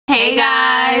Hey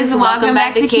guys, welcome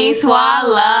back to King Swah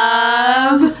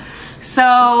Love.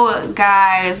 So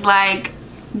guys, like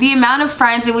the amount of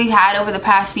friends that we've had over the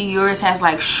past few years has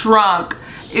like shrunk.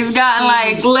 It's gotten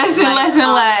like less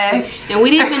and less. And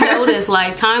we didn't even notice,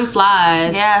 like time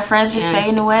flies. Yeah, friends just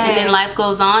fading away. And then life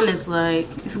goes on, it's like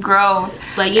it's grown.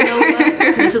 But you know what?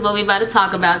 This is what we about to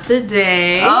talk about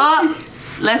today. Oh,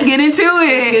 let's get into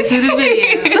it. Let's get to the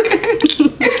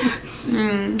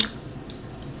video.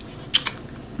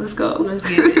 Let's go. Let's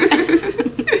get it.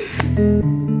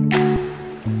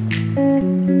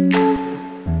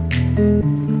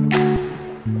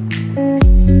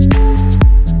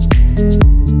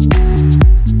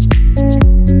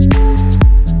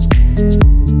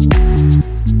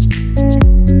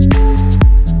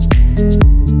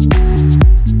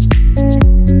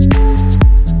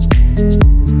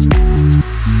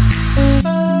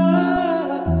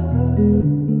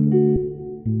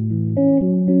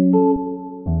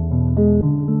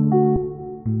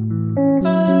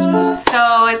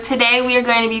 Today we are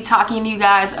going to be talking to you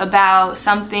guys about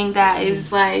something that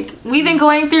is like we've been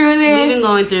going through this.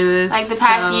 Like the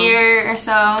past year or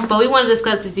so. But we want to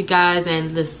discuss with you guys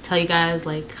and just tell you guys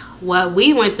like what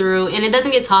we went through, and it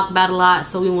doesn't get talked about a lot,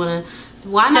 so we want to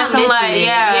not mention it?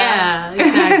 Yeah,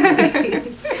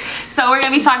 exactly. So we're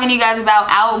gonna be talking to you guys about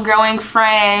outgrowing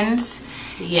friends.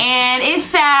 Yeah. And it's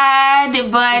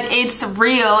sad, but it's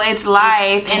real, it's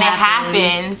life, and it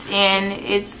happens, and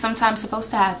it's sometimes supposed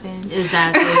to happen.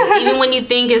 Exactly. Even when you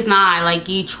think it's not, like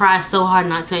you try so hard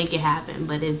not to make it happen,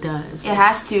 but it does. It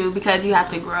has to, because you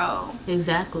have to grow.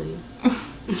 Exactly.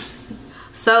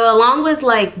 So along with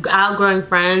like outgrowing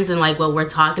friends and like what we're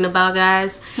talking about,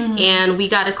 guys, and we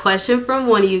got a question from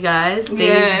one of you guys. They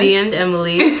DM'd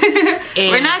Emily.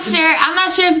 And I'm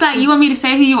not sure if like you want me to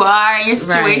say who you are and your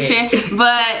situation,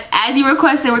 but as you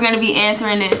requested, we're going to be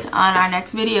answering this on our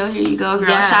next video. Here you go, girl.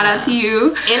 Yeah. Shout out to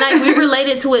you. And like we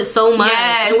related to it so much.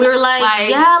 Yes. And we were like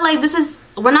yeah, like this is,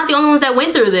 we're not the only ones that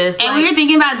went through this. And we were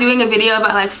thinking about doing a video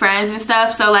about like friends and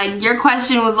stuff. So like your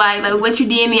question was like what you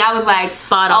DM me, I was like,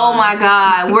 spot on. Oh my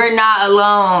God, we're not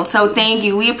alone. So thank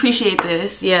you. We appreciate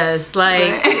this. Yes,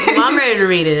 like well, I'm ready to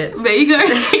read it. But you go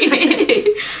read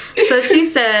it. So she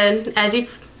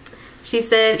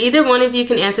said, either one of you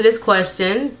can answer this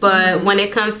question, but when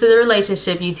it comes to the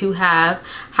relationship you two have,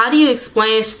 how do you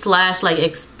explain / like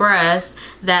express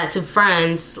that to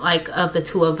friends like of the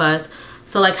two of us?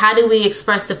 So like how do we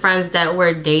express to friends that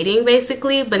we're dating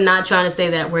basically, but not trying to say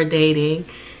that we're dating?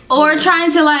 Or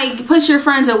trying to like push your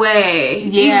friends away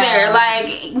either.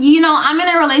 Like, you know, I'm in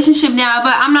a relationship now,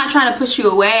 but I'm not trying to push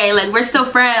you away. Like, we're still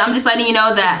friends. I'm just letting you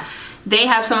know that they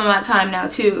have some of my time now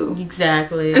too.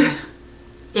 Exactly.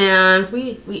 And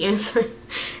we answer.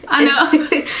 I know.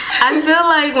 I feel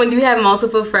like when you have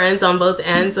multiple friends on both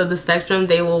ends of the spectrum,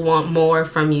 they will want more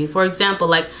from you. For example,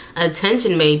 like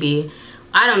attention maybe.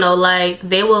 I don't know, like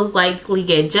they will likely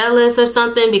get jealous or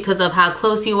something because of how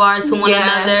close you are to one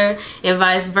another, and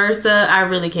vice versa. I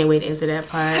really can't wait to answer that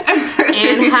part.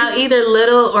 And how either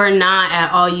little or not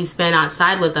at all you spend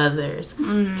outside with others.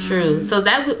 True. So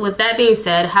that, with that being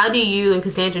said, how do you and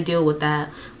Cassandra deal with that?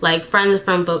 Like friends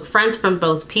from both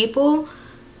people?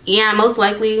 Yeah, most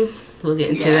likely we'll get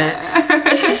into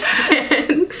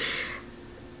that.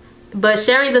 But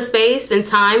sharing the space and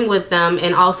time with them,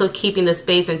 and also keeping the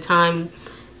space and time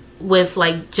with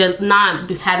like not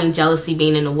having jealousy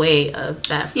being in the way of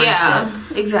that friendship. Yeah,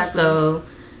 exactly. So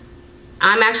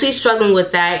I'm actually struggling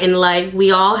with that, and like we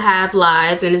all have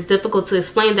lives, and it's difficult to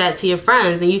explain that to your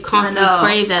friends, and you constantly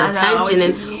crave that attention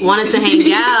and wanted to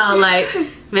hang out. Like,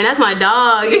 man, that's my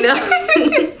dog, you know.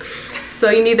 So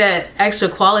you need that extra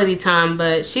quality time.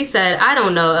 But she said, I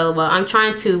don't know, LOL. I'm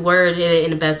trying to word it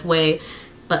in the best way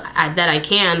that I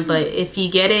can, but if you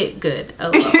get it, good.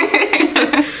 LOL.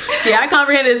 Yeah, I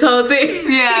comprehend this whole thing.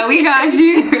 Yeah, we got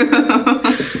you.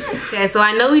 Okay, so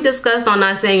I know we discussed on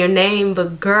not saying your name,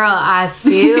 but girl, I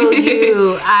feel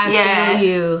you. I feel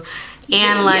you.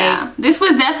 And like, this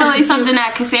was definitely something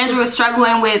that Cassandra was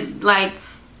struggling with, like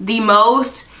the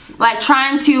most. Like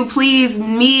trying to please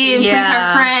me and please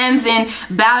her friends and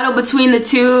battle between the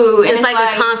two. And it's like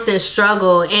a constant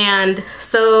struggle. And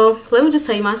so let me just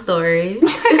tell you my story.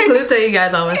 Let me tell you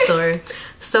guys all my story.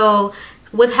 So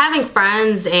with having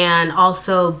friends and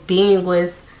also being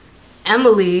with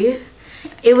Emily,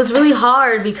 it was really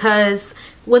hard because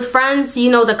with friends, you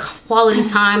know, the quality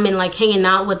time and like hanging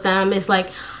out with them is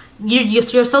like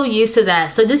you're so used to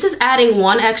that. So this is adding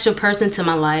one extra person to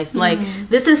my life. Like,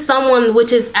 this is someone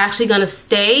which is actually gonna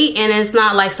stay, and it's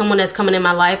not like someone that's coming in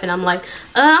my life and I'm like,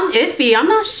 I'm iffy, I'm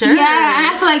not sure. Yeah, and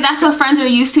I feel like that's what friends are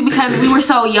used to because we were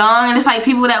so young, and it's like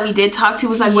people that we did talk to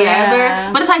was like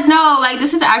whatever. But it's like, no, like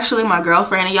this is actually my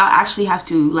girlfriend, and y'all actually have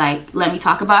to like let me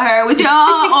talk about her with y'all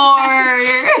or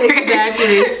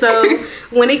exactly. So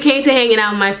when it came to hanging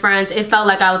out with my friends, it felt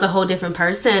like I was a whole different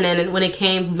person, and when it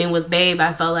came being with Babe,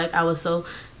 I felt like I was so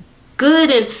good,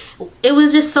 and it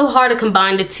was just so hard to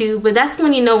combine the two. But that's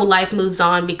when life moves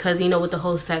on, because with the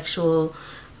whole sexual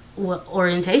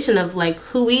orientation of like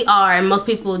who we are, and most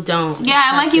people don't.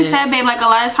 Yeah, like you said, Babe, like a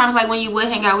lot of times, like when you would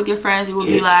hang out with your friends, it would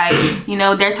be like,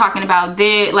 they're talking about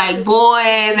this, like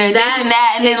boys or this and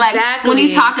that, and then like when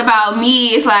you talk about me,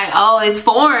 it's like, oh, it's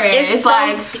foreign.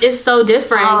 It's so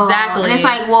different. Exactly. And it's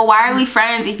like, well, why are we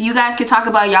friends if you guys could talk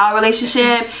about y'all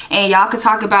relationship and y'all could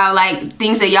talk about like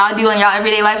things that y'all do in y'all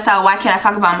everyday lifestyle? Why can't I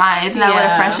talk about mine? Isn't that what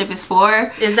a friendship is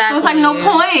for? Exactly. So it's like no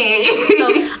point. So,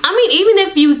 I mean, even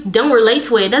if you don't relate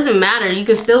to it doesn't matter. You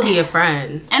can still be a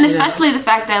friend. And especially the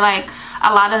fact that like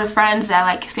a lot of the friends that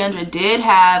like Cassandra did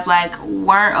have like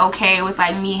weren't okay with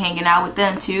like me hanging out with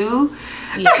them too.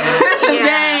 Yeah.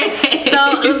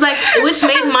 So it was like, which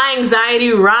made my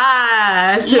anxiety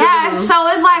rise. Yeah, so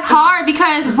it's like hard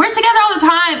because we're together all the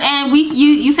time, and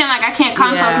you saying like I can't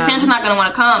come, so Cassandra's not gonna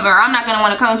want to come, or I'm not gonna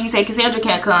want to come if you say Cassandra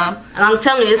can't come. And I'm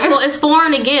telling you, it's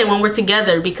foreign again when we're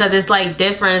together, because it's like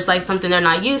different. It's like something they're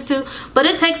not used to. But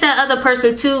it takes that other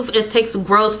person too. It takes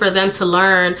growth for them to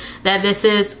learn that this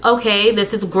is okay.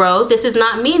 This is growth. This is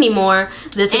not me anymore.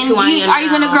 This is who I am. Are you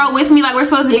gonna grow with me? Like we're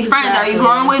supposed to be friends. Are you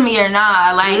growing with me or not?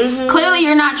 Like clearly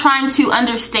you're not trying to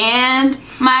understand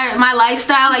my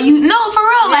lifestyle. Like for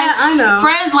real. Yeah, I know.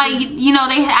 Friends, like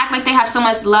they act like they have so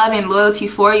much love and loyalty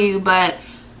for you, but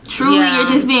truly you're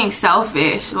just being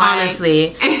selfish. Like,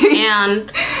 honestly. And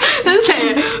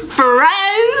friends.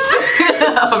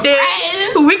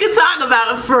 We can talk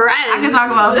about friends. I can talk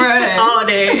about friends all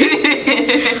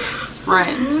day.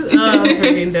 Friends.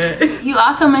 You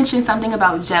also mentioned something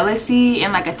about jealousy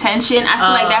and like attention. I feel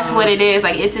like that's what it is.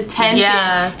 Like it's attention.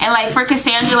 Yeah. And like for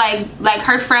Cassandra, like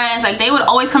her friends, like they would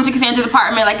always come to Cassandra's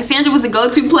apartment. Like Cassandra was the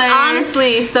go-to place.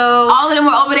 Honestly, so all of them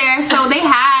were over there. So they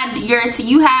had they had your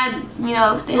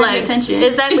attention.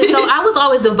 Exactly. So I was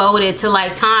always devoted to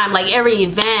like time, like every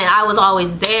event. I was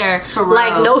always there. For real.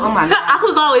 Like no, oh my God. I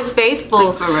was always faithful.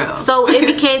 Like, for real. So it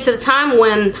became to the time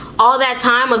when all that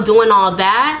time of doing all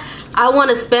that, I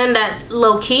want to spend that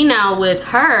low key now with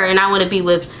her, and I want to be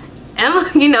with Emma. I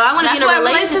want to be in a relationship.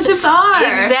 Relationships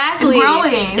are. Exactly. It's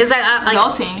growing. It's like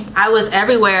adulting. I was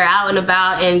everywhere, out and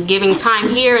about, and giving time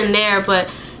here and there, but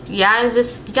you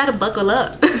gotta buckle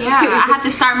up. Yeah, I have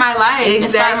to start my life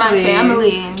and start my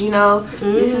family, and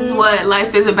this is what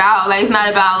life is about. Like it's not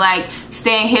about like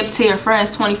staying hip to your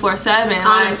friends 24/7.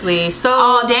 Honestly, like, so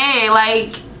all day,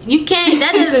 like. You can't.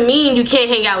 That doesn't mean you can't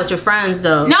hang out with your friends,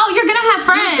 though. No, you're gonna have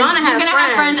friends. You're gonna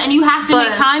have friends, and you have to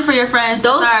make time for your friends.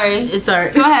 Sorry. It's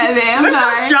alright. Go ahead, man. I'm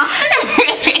sorry.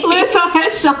 We're so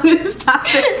strong in this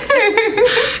topic.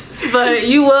 But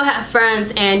you will have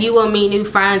friends, and you will meet new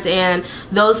friends, and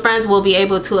those friends will be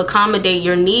able to accommodate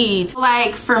your needs.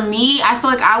 Like for me, I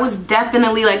feel like I was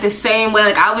definitely like the same way.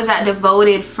 Like I was that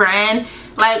devoted friend.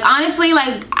 Like honestly,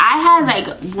 like I had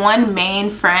like one main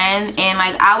friend, and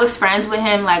like I was friends with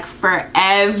him like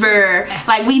forever.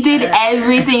 Like we did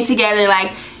everything together.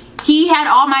 Like he had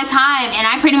all my time, and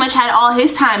I pretty much had all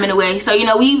his time in a way. So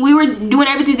we were doing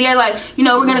everything together. Like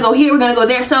we're gonna go here, we're gonna go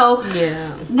there. So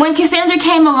when Cassandra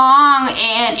came along,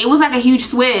 and it was like a huge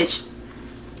switch.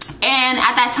 And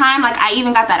at that time, like I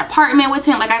even got that apartment with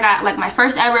him. Like I got like my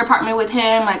first ever apartment with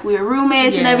him. Like we were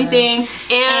roommates and everything.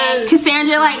 And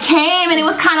Cassandra like came, and it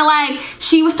was kind of like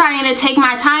she was starting to take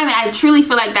my time. And I truly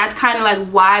feel like that's kind of like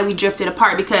why we drifted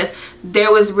apart, because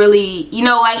there was really,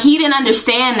 like he didn't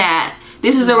understand that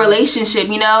this is a relationship,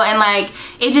 and like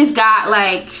it just got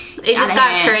like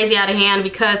crazy out of hand,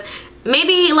 because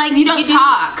maybe like you don't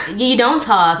talk.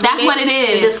 That's what it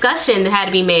is. The discussion had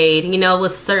to be made,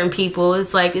 with certain people.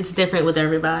 It's like it's different with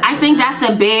everybody. I think that's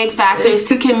the big factor, is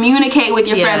to communicate with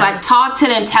your friends. Like talk to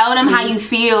them, tell them how you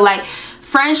feel. Like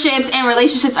friendships and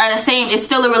relationships are the same. It's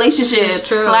still a relationship. It's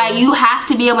true. Like you have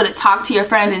to be able to talk to your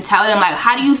friends and tell them like,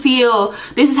 how do you feel?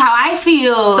 This is how I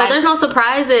feel. So there's no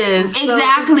surprises.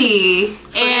 Exactly.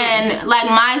 And like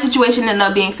my situation ended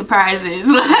up being surprises.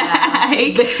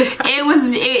 Like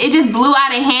it just blew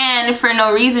out of hand for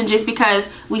no reason, just because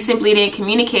we simply didn't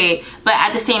communicate. But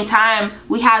at the same time,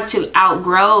 we had to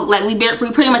outgrow, like we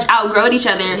pretty much outgrowed each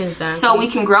other, so we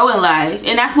can grow in life.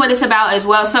 And that's what it's about as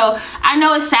well. So I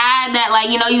know it's sad that, like,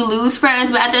 you know, you lose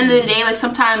friends, but at the end of the day, like,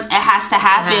 sometimes it has to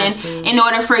happen in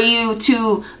order for you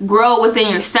to grow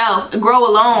within yourself, grow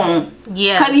alone.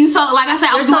 Yeah, because you like I said,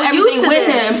 I was doing everything with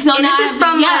him. So and now this is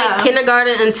from like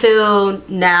kindergarten until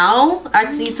now.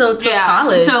 Actually, till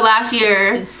college, until last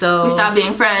year. So we stopped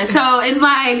being friends. So it's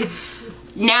like,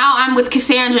 now I'm with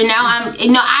Cassandra. Now I'm,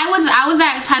 you know, I was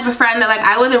that type of friend that, like,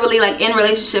 I wasn't really like in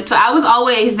relationship, so I was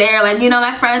always there. Like, you know,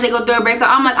 my friends, they go through a breakup,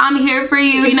 I'm like, I'm here for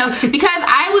you, you know, because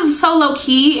I was so low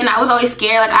key and I was always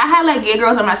scared. Like, I had like gay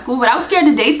girls in my school, but I was scared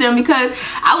to date them because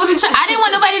I didn't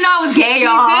want nobody to know I was gay,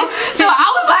 y'all. So I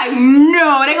was like,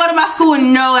 no, they go to my school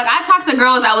and no. Like, I talked to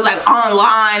girls that was like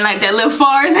online, like that live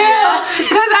far as hell,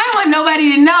 because I didn't want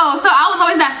nobody to know. So I was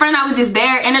always that friend. I was just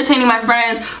there entertaining my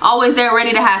friends, always there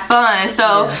ready to have fun. So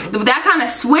that kind of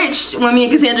switched when me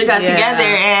and Cassandra got together,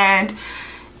 and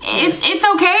it's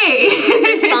okay.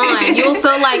 It's fine. You'll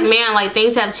feel like, man, like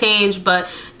things have changed, but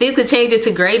things could change it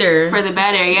to greater. For the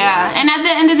better, yeah. And at the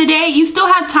end of the day, you still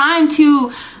have time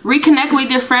to reconnect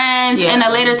with your friends in a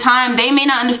later time. They may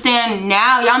not understand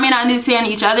now. Y'all may not understand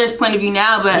each other's point of view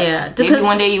now, but maybe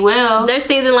one day you will. There's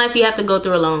things in life you have to go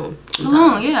through alone.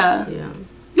 Alone, yeah.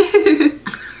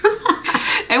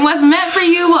 And what's meant for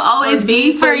you will always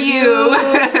be for you.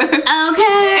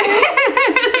 Okay.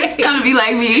 Trying to be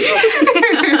like me.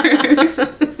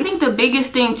 I think the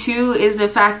biggest thing too is the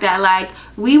fact that, like,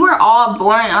 we were all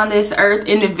born on this earth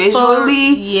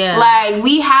individually. Like,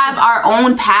 we have our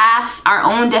own paths, our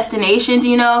own destinations,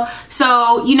 you know.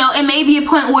 So, you know, it may be a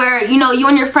point where, you know, you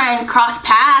and your friend cross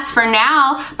paths for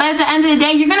now, but at the end of the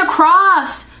day, you're gonna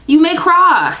cross. You may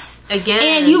cross. Again.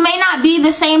 And you may not be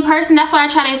the same person. That's why I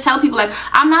try to tell people, like,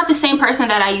 I'm not the same person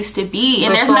that I used to be.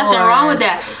 And there's nothing wrong with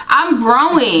that. I'm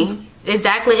growing.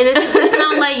 Exactly. And it's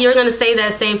not like you're going to say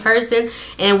that same person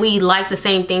and we like the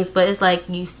same things, but it's like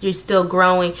you're still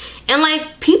growing. And,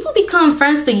 like, people become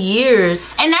friends for years.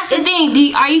 And that's the thing.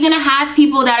 Are you going to have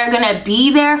people that are going to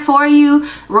be there for you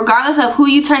regardless of who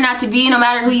you turn out to be, no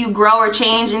matter who you grow or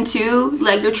change into,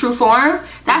 like, your true form?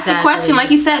 That's the question. Like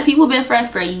you said, people have been friends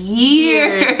for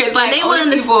years. Like, and they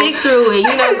willing to stick through it,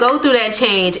 you know, go through that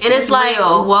change. And it's like,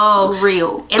 whoa.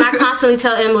 Real. And I constantly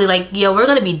tell Emily, like, yo, we're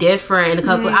going to be different in a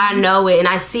couple. I know it and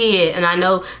I see it, and I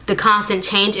know the constant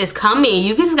change is coming.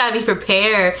 You just gotta be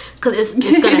prepared, because it's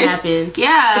going to happen.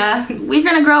 Yeah, we're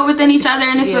going to grow within each other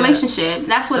in this relationship.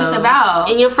 That's what it's about.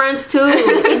 And your friends too.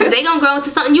 They gonna grow into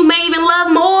something you may even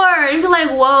love more. And you're like,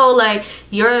 whoa, like,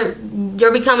 you're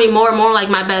becoming more and more like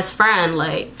my best friend.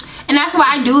 Like, and that's why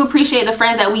I do appreciate the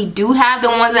friends that we do have, the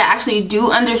ones that actually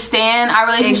do understand our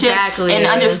relationship and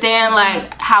understand,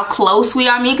 like, how close we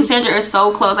are. Me and Cassandra are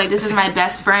so close. Like, this is my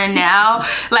best friend now,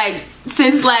 like,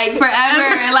 since, like,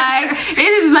 forever. Like,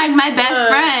 this is, like, my best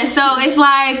friend. So it's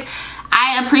like,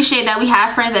 I appreciate that we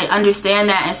have friends that understand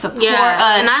that and support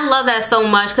us. And I love that so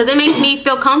much, because it makes me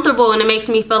feel comfortable, and it makes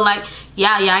me feel like,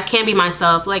 yeah, I can be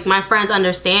myself. Like, my friends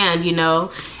understand, you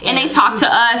know. And they talk to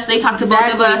us. They talk to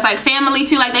both of us. Like, family,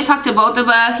 too. Like, they talk to both of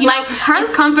us. You know,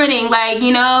 it's comforting. Like,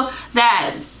 you know,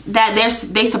 that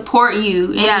they support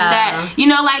you. And that, you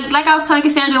know, like I was telling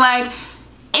Cassandra, like,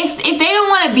 if they don't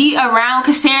want to be around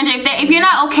Cassandra, if you're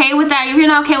not okay with that, if you're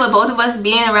not okay with both of us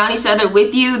being around each other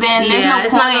with you, then there's no point.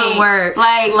 It's not gonna work.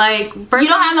 Like you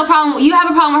don't have no problem. You have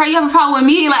a problem with her. You have a problem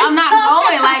with me. Like, I'm not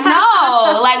going. Like,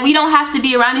 no. Like, we don't have to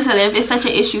be around each other if it's such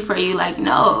an issue for you. Like,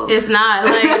 no, it's not.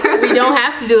 Like, we don't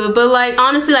have to do it. But, like,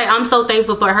 honestly, like, I'm so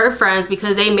thankful for her friends,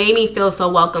 because they made me feel so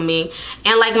welcoming.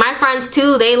 And, like, my friends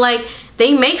too, they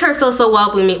make her feel so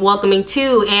welcoming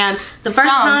too. And the first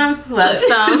time,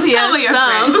 some of your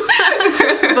friends.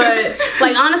 But,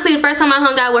 like, honestly, the first time I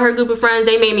hung out with her group of friends,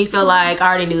 they made me feel like I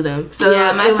already knew them. So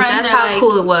yeah, my friends that's how, like,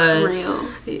 cool it was. Real.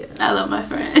 Yeah. I love my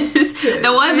friends.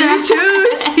 The ones that I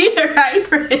choose, you're right,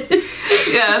 friends.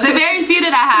 Yeah, the very few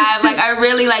that I have, like, are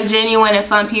really, like, genuine and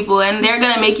fun people, and they're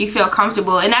gonna make you feel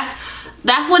comfortable. And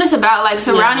that's what it's about, like,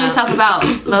 surrounding yourself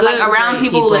around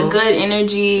people with good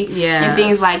energy and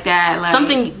things like that. Like,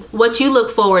 something what you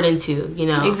look forward into, you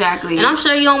know. Exactly. And I'm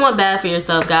sure you don't want bad for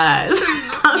yourself, guys.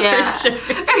 Yeah. Sure.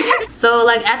 So,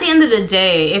 like, at the end of the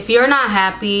day, if you're not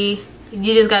happy,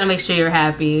 you just gotta make sure you're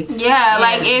happy. Yeah,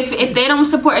 like, if they don't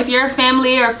support, if your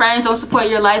family or friends don't support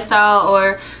your lifestyle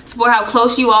or support how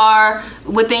close you are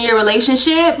within your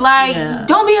relationship, like,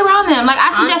 don't be around them. Like,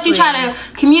 I suggest you try to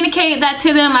communicate that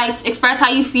to them, like, express how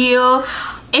you feel.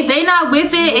 if they not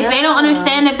with it, if they don't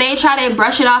understand, if they try to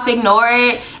brush it off, ignore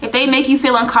it, if they make you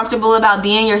feel uncomfortable about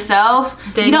being yourself,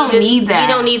 then you don't need that.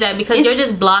 You don't need that because you're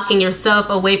just blocking yourself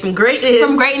away from greatness.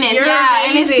 From greatness, yeah.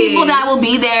 And it's people that will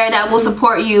be there that will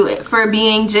support you for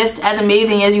being just as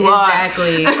amazing as you are.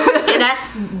 Exactly. And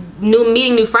that's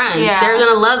meeting new friends. Yeah. They're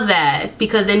gonna love that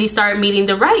because then you start meeting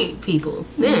the right people.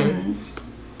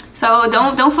 So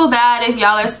don't feel bad if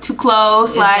y'all are too close.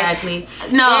 Exactly.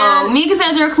 Like, no, me and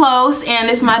Cassandra are close, and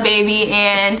it's my baby.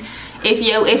 And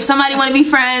if somebody want to be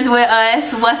friends with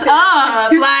us, what's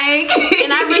up? Like,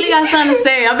 and I really got something to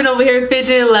say. I've been over here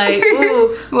fidgeting like,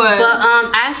 ooh. What? But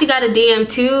I actually got a DM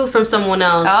too from someone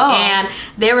else, and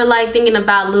they were like thinking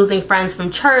about losing friends from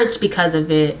church because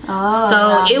of it.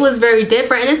 So it was very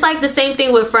different, and it's like the same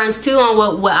thing with friends too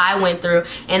on what I went through,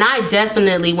 and I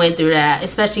definitely went through that,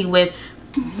 especially with.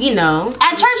 You know,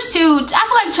 at church too. I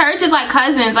feel like church is like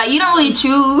cousins. Like, you don't really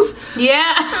choose. Yeah.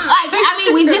 Like, I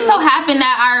mean, we just so happen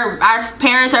that our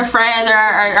parents are friends or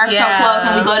are so close,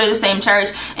 and we go to the same church,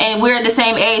 and we're the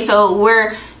same age, so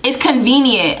it's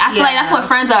convenient. I feel like that's what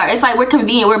friends are. It's like we're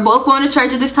convenient. We're both going to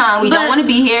church at this time. We don't want to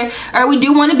be here, or we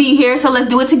do want to be here, so let's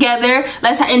do it together.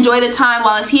 Let's enjoy the time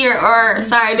while it's here. Or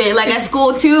sorry, babe, like at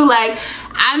school too. Like,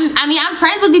 I'm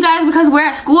friends with you guys because we're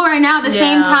at school right now at the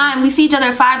same time. We see each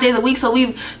other 5 days a week, so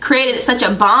we've created such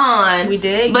a bond. We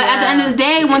did. But at the end of the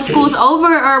day, when school's over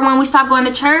or when we stop going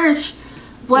to church,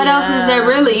 what else is there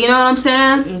really? You know what I'm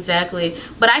saying? Exactly.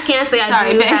 But I can't say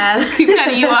I do have. Keep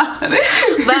cutting you off.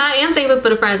 But I am thankful for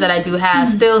the friends that I do have.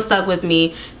 Still stuck with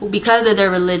me because of their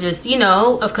religious,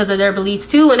 because of their beliefs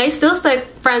too, and they still stuck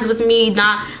friends with me,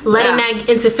 not letting that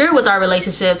interfere with our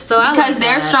relationship. So because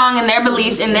they're strong in their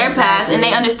beliefs, in their past, and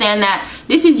they understand that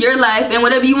this is your life, and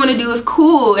whatever you want to do is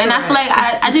cool. And I feel like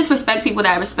I just respect people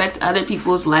that respect other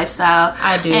people's lifestyle.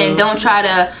 I do, and don't try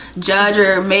to judge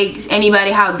or make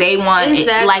anybody how they want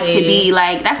life to be.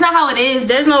 Like, that's not how it is.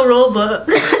 There's no rule book.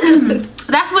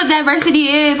 That's what diversity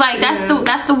is. Like,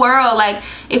 that's the world. Like,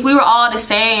 if we were all the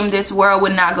same, this world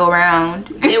would not go round.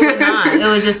 It would not. It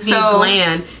would just be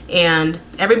bland, and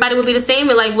everybody would be the same.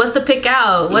 And like, what's to pick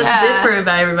out? What's different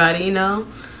about everybody?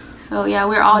 So yeah,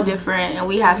 we're all different, and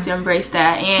we have to embrace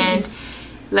that and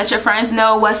let your friends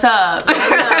know what's up.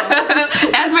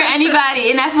 That's for anybody,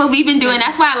 and that's what we've been doing.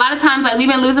 That's why a lot of times, like, we've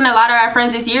been losing a lot of our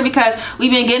friends this year because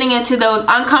we've been getting into those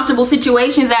uncomfortable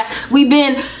situations that we've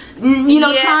been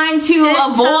trying to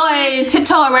avoid,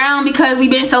 tiptoe around because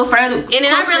we've been so friends. And then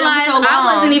I realized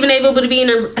I wasn't even able to be in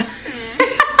a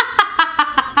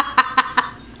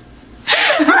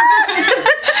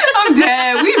I'm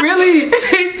dead.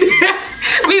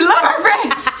 We love our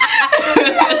friends.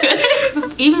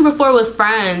 Even before with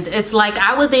friends, it's like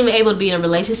I wasn't even able to be in a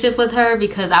relationship with her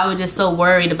because I was just so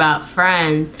worried about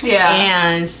friends. Yeah.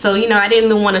 And so, I didn't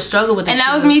even want to struggle with it. And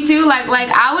that was me too. Like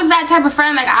I was that type of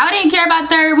friend. Like, I didn't care about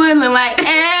third women. Like, we still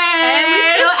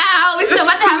out. We still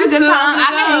about to have a good time.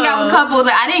 I can hang out with couples.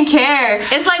 Like, I didn't care.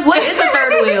 It's like, what is a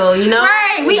third wheel,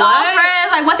 Right. We all friends.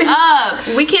 Like, what's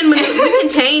up? We can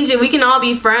change it. We can all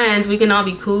be friends. We can all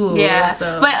be cool. Yeah.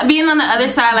 So. But being on the other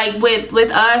side, like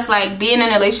with us, like being in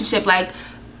a relationship, like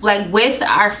with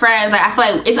our friends, like, I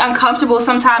feel like it's uncomfortable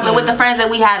sometimes. Like, with the friends that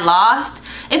we had lost,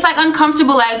 it's like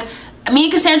uncomfortable. Like, me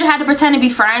and Cassandra had to pretend to be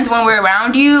friends when we're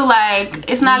around you. Like,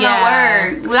 it's not gonna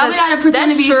work. We gotta pretend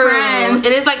to be friends.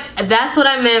 And it's like, that's what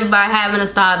I meant by having to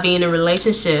stop being in a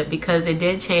relationship, because it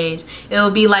did change. It'll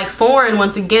be like foreign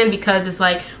once again, because it's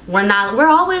like we're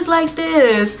always like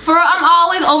this. I'm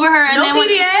always over her, and then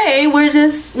PDA, we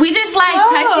just like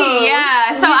touchy.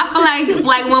 Yeah. So I feel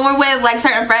like when we're with like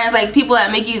certain friends, like people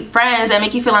that make you friends that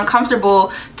make you feel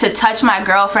uncomfortable to touch my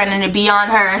girlfriend and to be on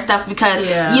her and stuff, because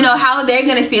how they're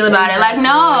gonna feel about it. Like,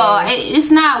 no,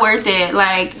 it's not worth it.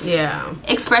 Like,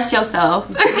 express yourself.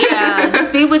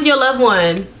 Just be with your loved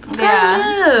one.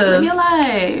 Live your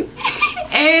life.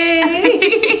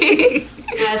 Hey.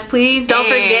 Yes, please don't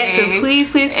forget to please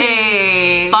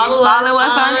follow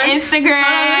us on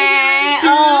Instagram.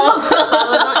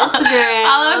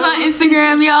 Follow us on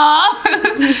Instagram, y'all.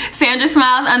 Sandra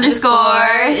Smiles _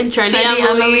 and Trendy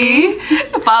Emily.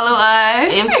 Follow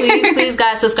us. And please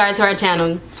guys, subscribe to our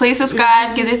channel. Please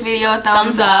subscribe, give this video a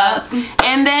thumbs up.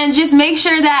 And then just make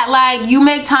sure that, like, you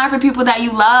make time for people that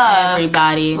you love.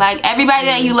 Everybody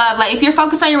that you love. Like, if you're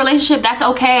focused on your relationship, that's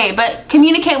okay, but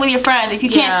communicate with your friends. If you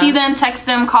can't see them, text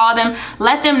them, call them,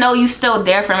 let them know you still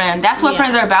there for them. That's what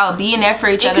friends are about, being there for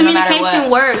each other no matter what.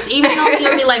 Communication works, even though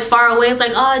you'll be like far away. It's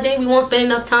like, oh, dang, we won't spend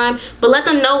enough time, but let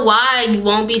them know why you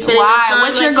won't be spending enough time.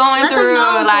 What you're going through,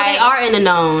 like, so they are in the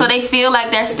know, so they feel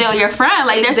like they're still your friend.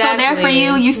 Like, they're still there for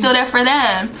you, you still there for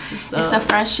them. So. It's a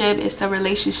friendship. It's a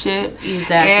relationship.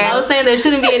 Exactly. And I was saying there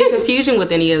shouldn't be any confusion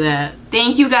with any of that.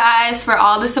 thank you guys for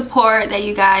all the support that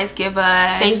you guys give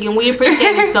us. Thank you. We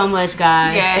appreciate it so much,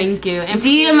 guys. Yes. Thank you. And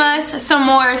DM us some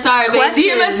more. Sorry, but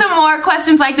DM us some more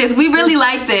questions like this. We really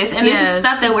like this, and this is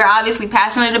stuff that we're obviously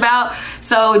passionate about.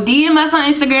 So DM us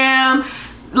on Instagram.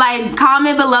 Like,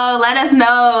 comment below, let us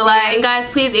know. Like, and guys,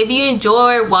 please, if you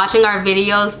enjoy watching our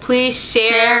videos, please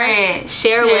share it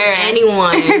with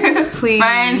anyone. Please.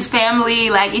 Friends, family.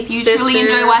 Like, if you truly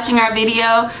enjoy watching our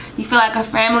video, you feel like a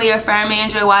family or friend may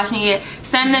enjoy watching it,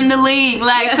 send them the link.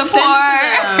 Like,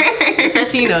 support.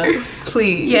 Especially, you know,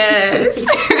 please. Yes.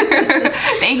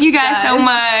 Thank you guys so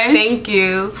much. Thank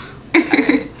you.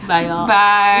 Bye, y'all.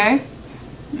 Bye.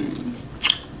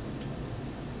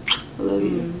 I love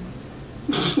you.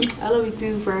 I love you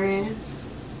too, friend.